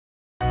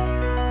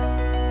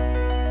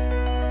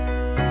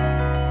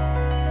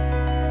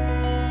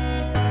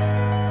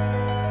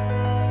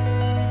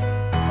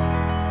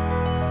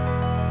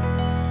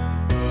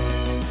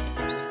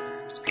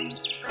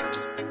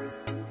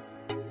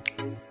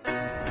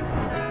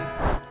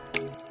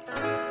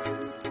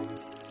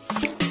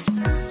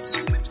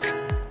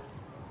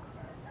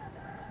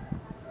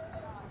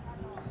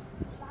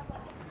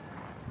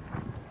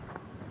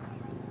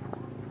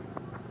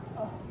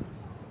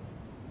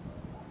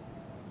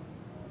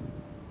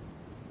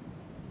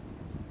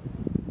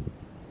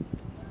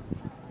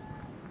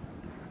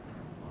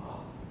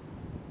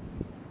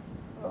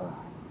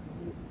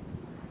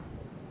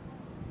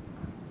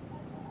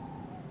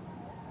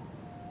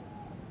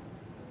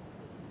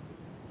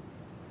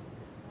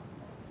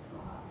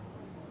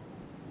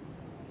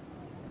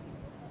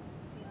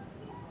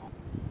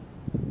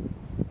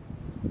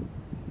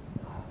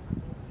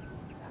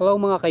Hello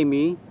mga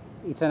kaimi,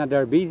 it's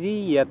another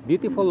busy yet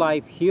beautiful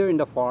life here in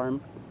the farm,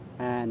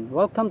 and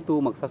welcome to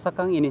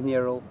Magsasakang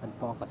Inhinyero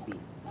Advocacy.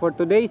 For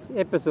today's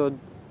episode,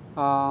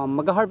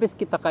 mag-harvest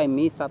kita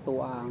kaimi sa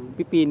tuang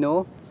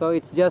pipino. So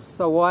it's just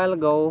a while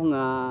ago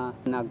nga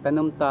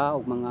nagtanom ta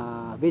og mga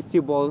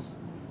vegetables,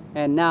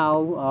 and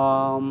now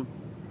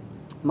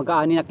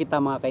mag-aani na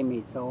kita mga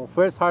kaimi. So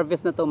first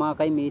harvest na to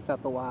mga kaimi sa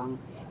tuang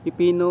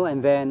pipino,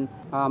 and then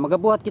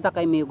magabuhat kita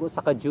kaimi og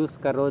usa ka juice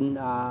karon.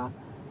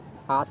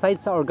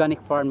 Aside sa organic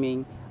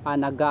farming,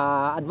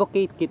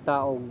 nag-advocate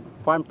kita og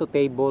farm to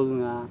table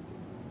nga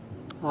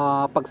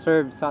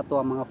pag-serve sa ato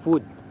ang mga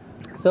food.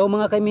 So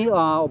mga kaimi,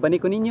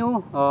 ubani ko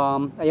ninyo,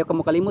 ayaw ka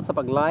mo kalimot sa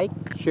pag-like,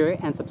 share,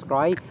 and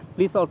subscribe.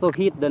 Please also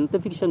hit the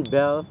notification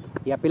bell,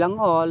 i-appeal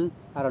all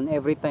aron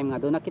every time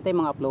nga doon nakita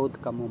yung mga uploads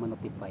ka mo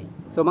ma-notify.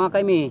 So mga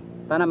kaimi,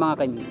 tana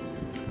mga kaimi.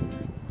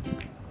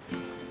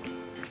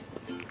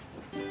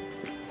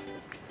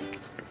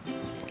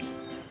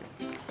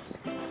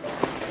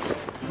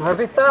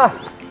 Harvest ta!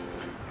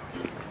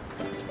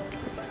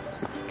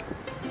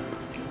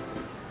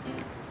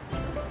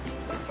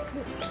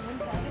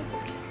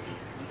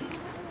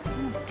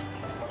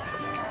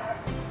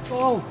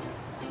 Oh!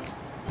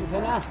 Isa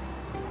na!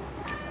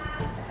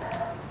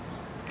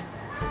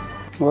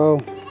 Wow!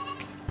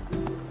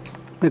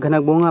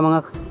 Naghanag bunga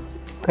mga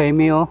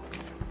kaimi oh.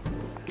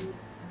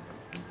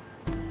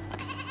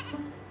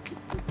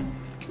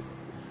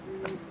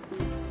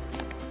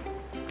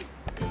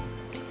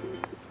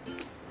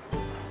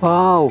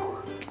 Wow!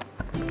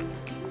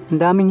 Ang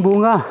daming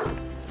bunga.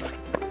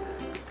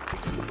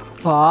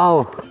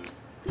 Wow!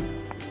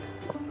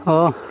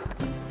 Oh!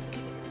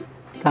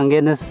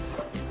 Sanggenas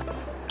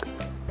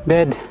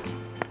bed.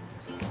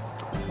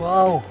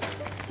 Wow!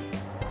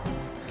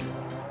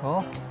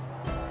 Oh!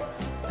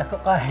 Dako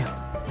kayo.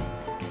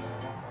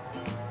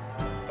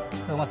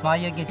 So mas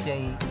mayagin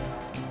siya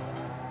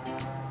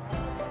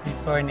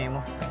i-store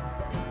nimo.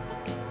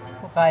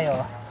 Dako kayo.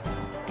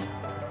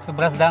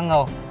 Sobras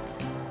dangaw.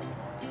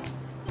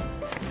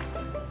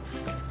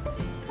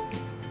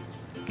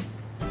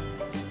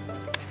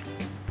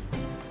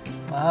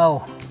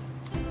 Wow.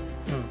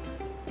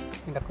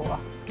 Hindi ko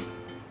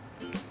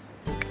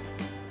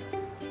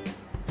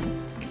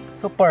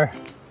super.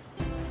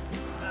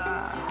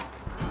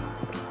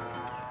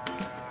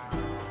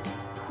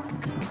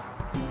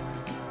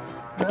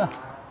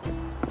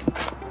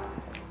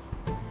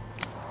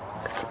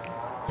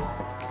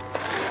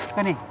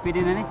 Kani, pwede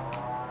na ni?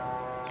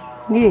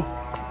 Hindi.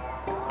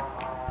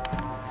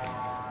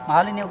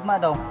 Mahalin ni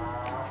ugma daw.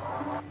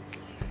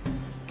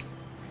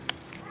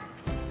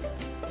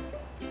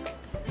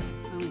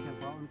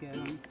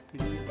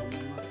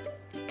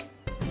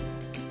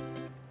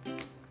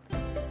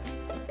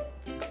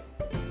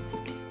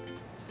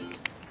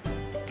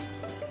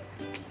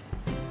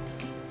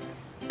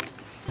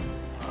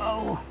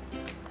 Oh.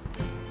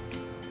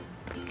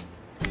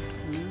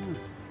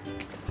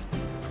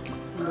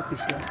 Laki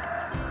siya.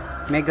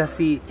 Mega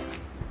C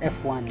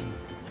F1.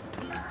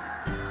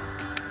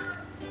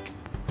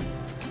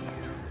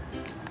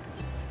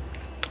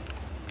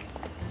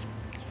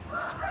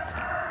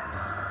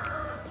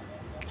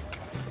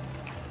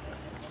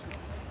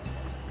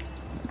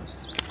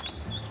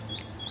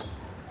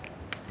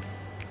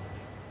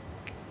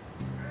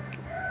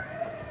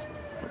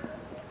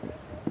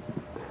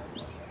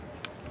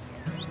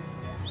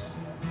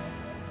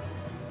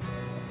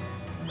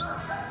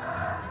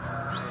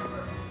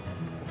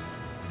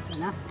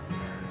 Na.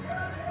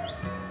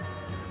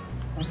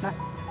 Na.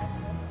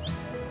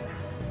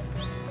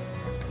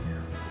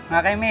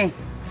 Mga kaimi,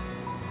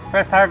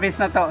 first harvest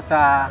na to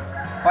sa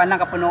kuan lang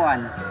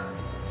kapunuan.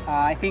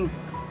 I think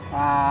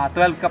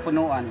 12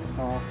 kapunuan.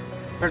 So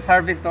first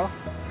harvest to.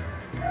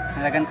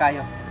 Nalagan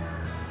kayo.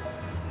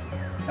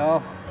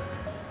 So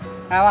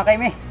mga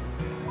kaimi,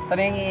 ito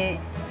na yung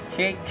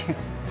i-shake.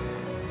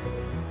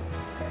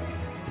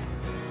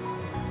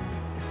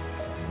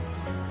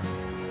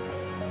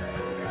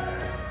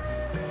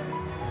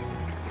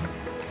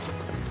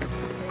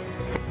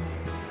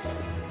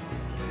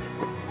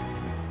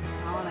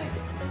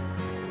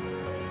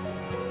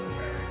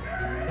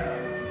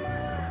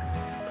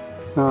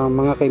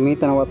 Mga kaimi,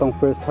 tanawa tong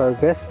first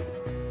harvest.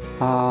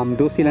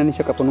 Do sila ni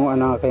siya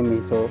kapunuan na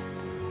kaimi. So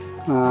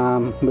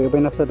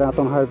bay-bay na sa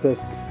datong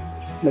harvest.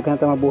 Daghan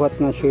ta mabuhat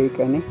nga shake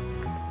ani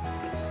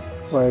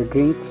or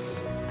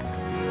drinks.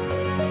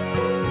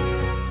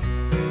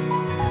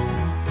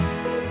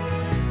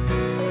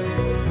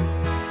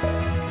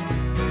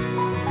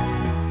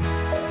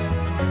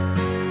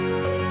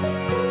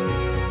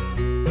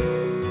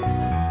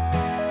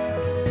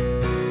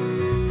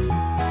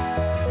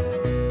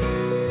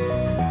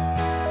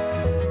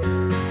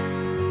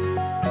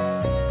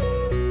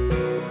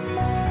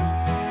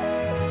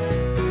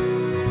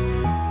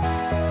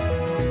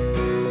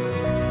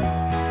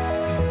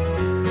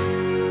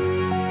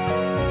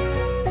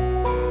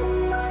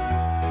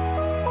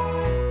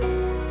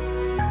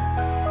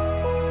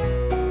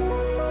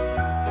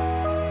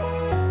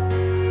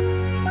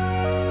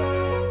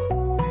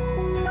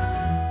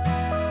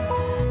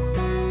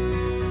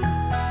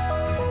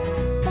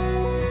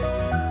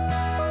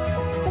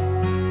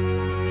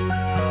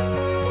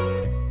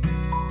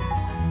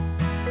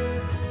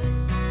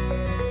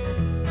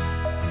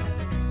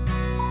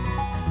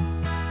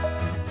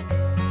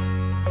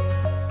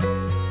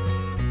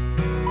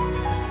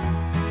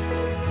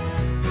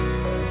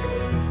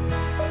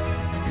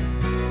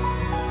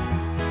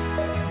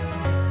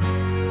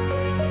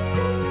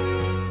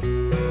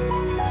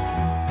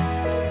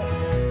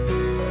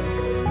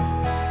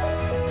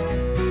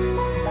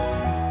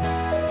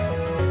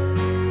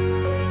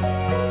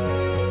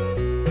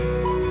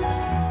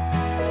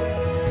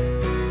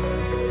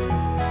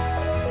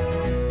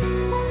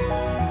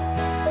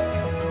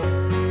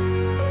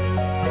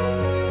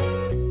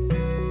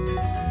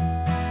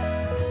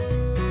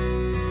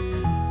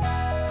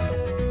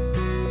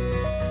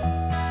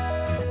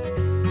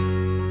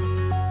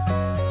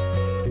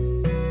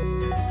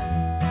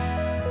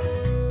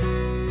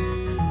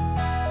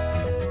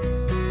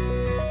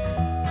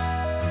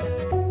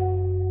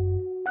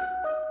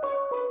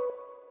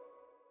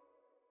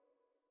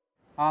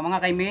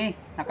 Mga kaimi,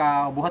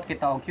 nakabuhat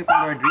kita og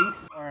cucumber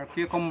drinks or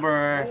cucumber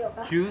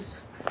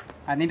juice.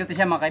 Nindot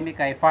siya mga kaimi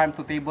kay farm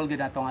to table gyud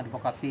atong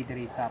advocacy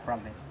diri sa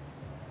province.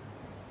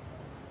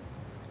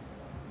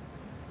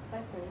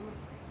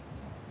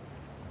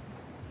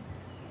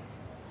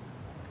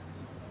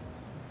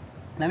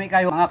 Nami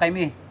kayo mga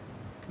kaimi.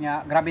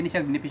 Nga grabe ni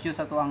siya benepisyo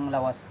sa tuang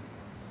lawas.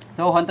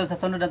 So hantod sa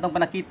sunod natong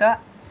panakita,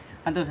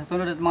 hantod sa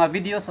sunod natong mga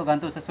videos ug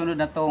hantod sa sunod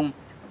natong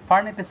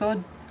farm episode,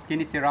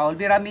 kini si Raul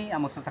Birami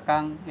ang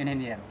magsasakang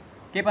engineer.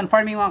 Keep on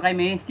farming mga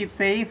kaimi, keep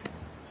safe.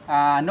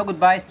 No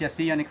goodbyes, just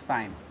see you next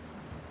time.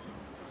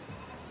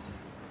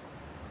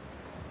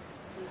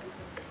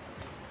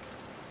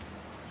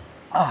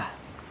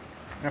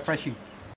 Refreshing.